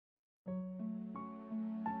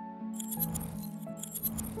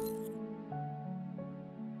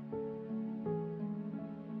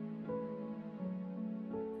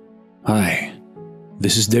Hi,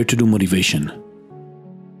 this is Dare to Do Motivation,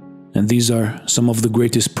 and these are some of the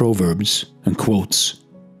greatest proverbs and quotes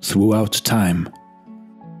throughout time.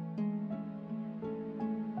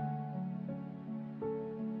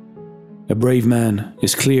 A brave man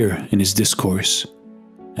is clear in his discourse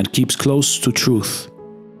and keeps close to truth.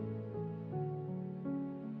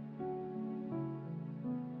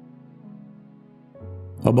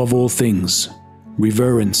 Above all things,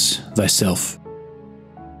 reverence thyself.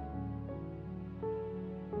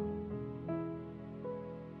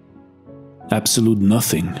 Absolute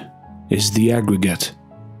nothing is the aggregate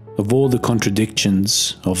of all the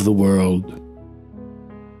contradictions of the world.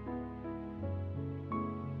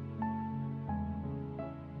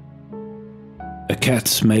 A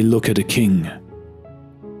cat may look at a king,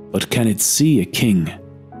 but can it see a king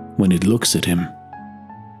when it looks at him?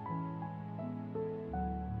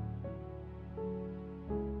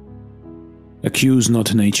 Accuse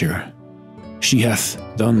not nature, she hath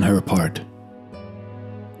done her part.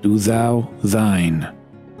 Do thou thine.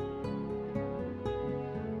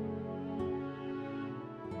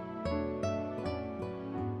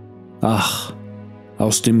 Ach,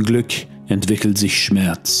 aus dem Glück entwickelt sich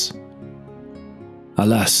Schmerz.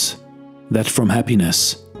 Alas, that from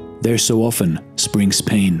happiness there so often springs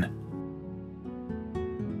pain.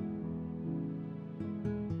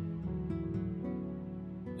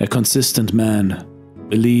 A consistent man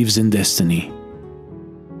believes in destiny,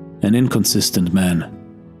 an inconsistent man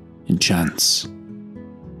in chance.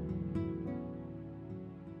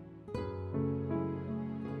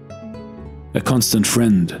 A constant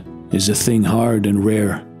friend is a thing hard and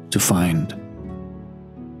rare to find.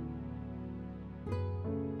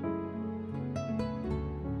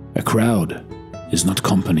 A crowd is not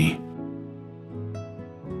company.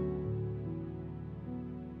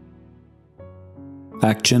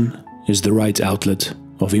 Action is the right outlet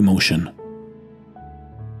of emotion.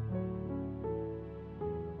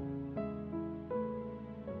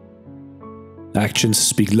 Actions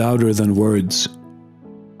speak louder than words.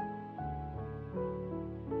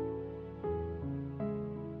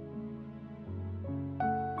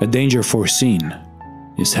 A danger foreseen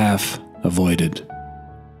is half avoided.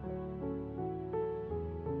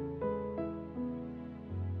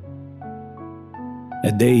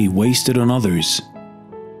 A day wasted on others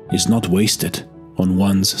is not wasted on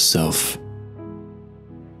one's self.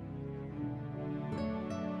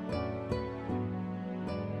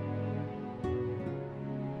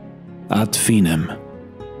 Ad finem,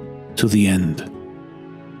 to the end.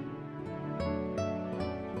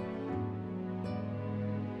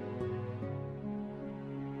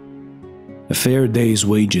 A fair day's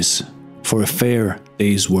wages for a fair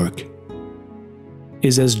day's work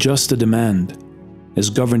is as just a demand as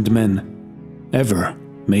governed men ever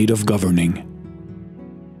made of governing.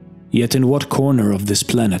 Yet in what corner of this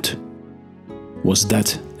planet was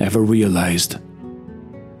that ever realized?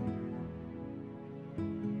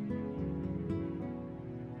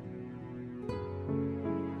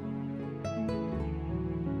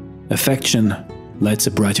 Affection lights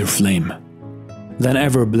a brighter flame than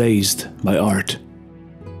ever blazed by art.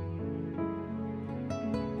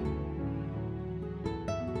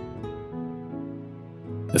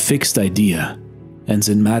 A fixed idea ends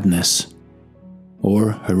in madness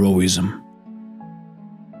or heroism.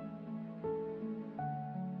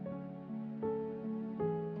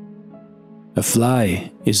 A fly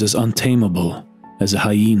is as untamable as a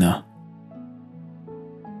hyena.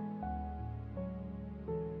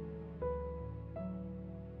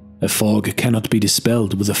 A fog cannot be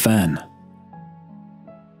dispelled with a fan.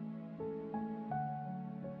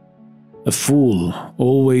 A fool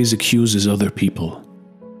always accuses other people.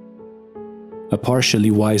 A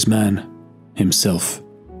partially wise man himself.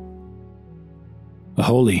 A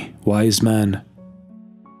wholly wise man,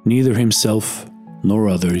 neither himself nor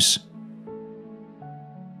others.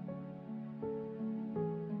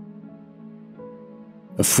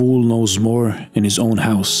 A fool knows more in his own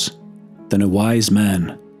house than a wise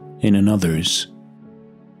man in another's.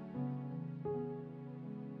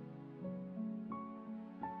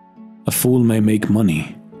 A fool may make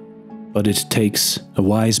money, but it takes a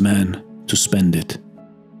wise man to spend it.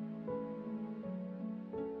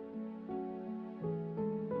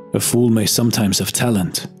 A fool may sometimes have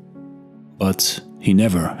talent, but he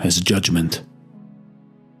never has judgment.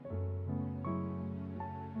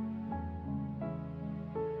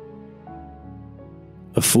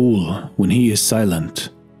 A fool, when he is silent,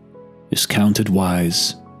 is counted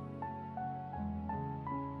wise.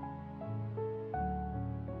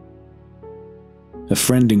 A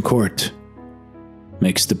friend in court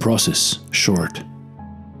makes the process short.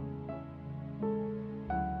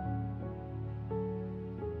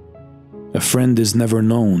 friend is never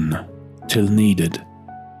known till needed.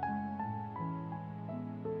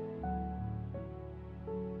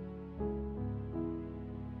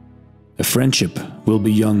 A friendship will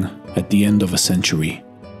be young at the end of a century.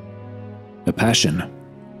 A passion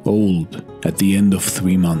old at the end of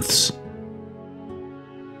 3 months.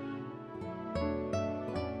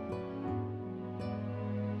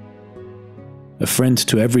 A friend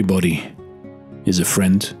to everybody is a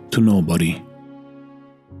friend to nobody.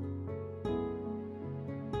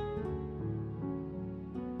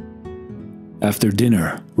 After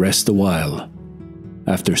dinner, rest a while.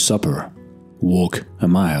 After supper, walk a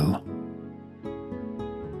mile.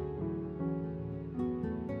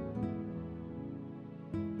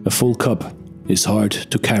 A full cup is hard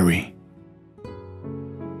to carry.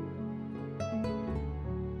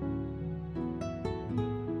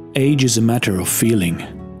 Age is a matter of feeling,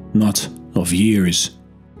 not of years.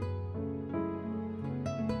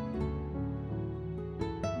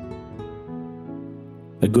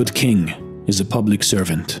 A good king is a public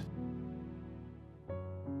servant.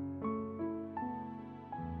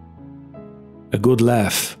 A good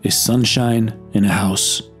laugh is sunshine in a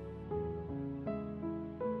house.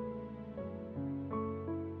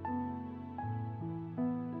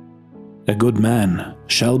 A good man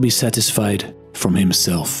shall be satisfied from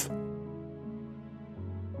himself.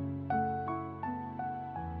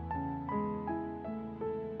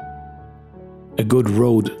 A good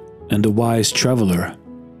road and a wise traveler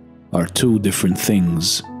are 2 different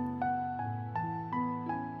things.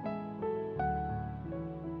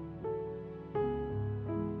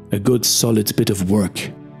 A good solid bit of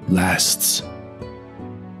work lasts.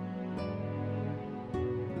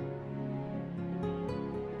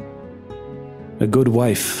 A good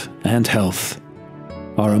wife and health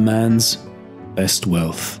are a man's best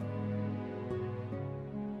wealth.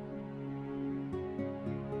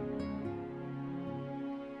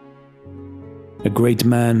 A great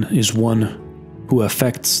man is one who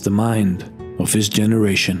affects the mind of his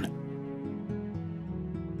generation.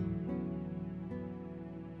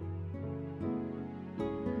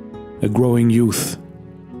 A growing youth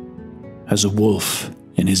has a wolf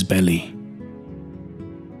in his belly.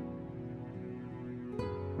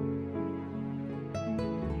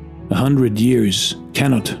 A 100 years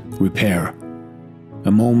cannot repair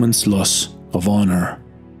a moment's loss of honor.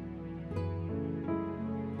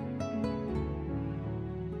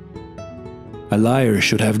 A liar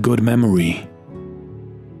should have good memory.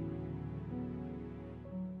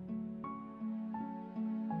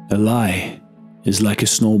 A lie is like a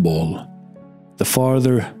snowball. The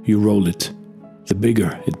farther you roll it, the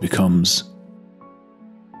bigger it becomes.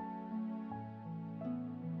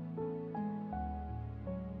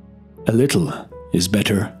 A little is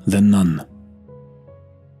better than none.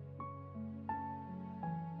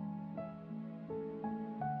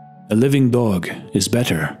 A living dog is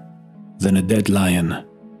better than a dead lion.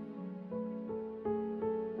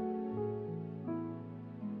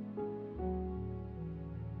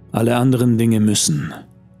 Alle anderen Dinge müssen.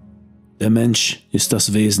 Der Mensch ist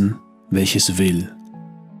das Wesen, welches will.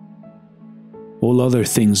 All other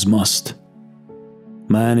things must.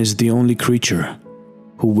 Man is the only creature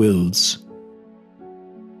who wills.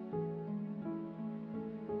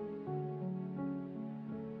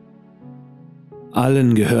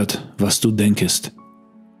 Allen gehört, was du denkest.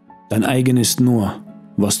 Dein eigen ist nur,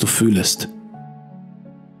 was du fühlest.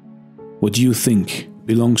 What you think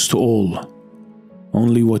belongs to all.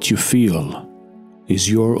 Only what you feel is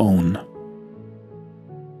your own.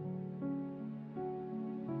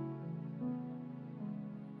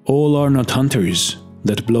 All are not hunters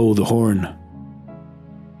that blow the horn.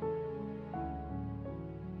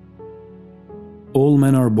 All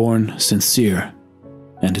men are born sincere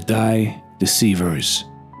and die deceivers.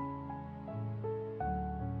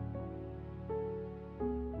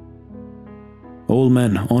 All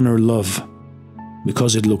men honor love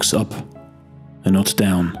because it looks up and not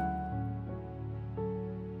down.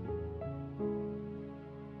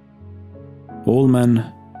 All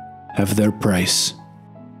men have their price.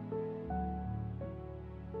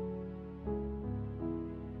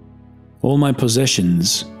 All my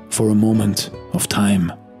possessions for a moment of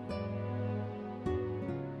time.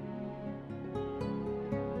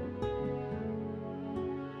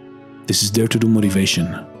 This is Dare to Do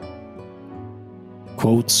Motivation.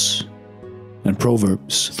 Quotes and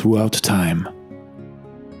proverbs throughout time.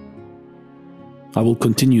 I will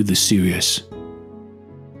continue this series,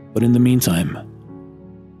 but in the meantime,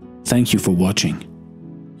 thank you for watching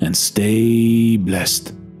and stay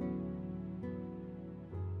blessed.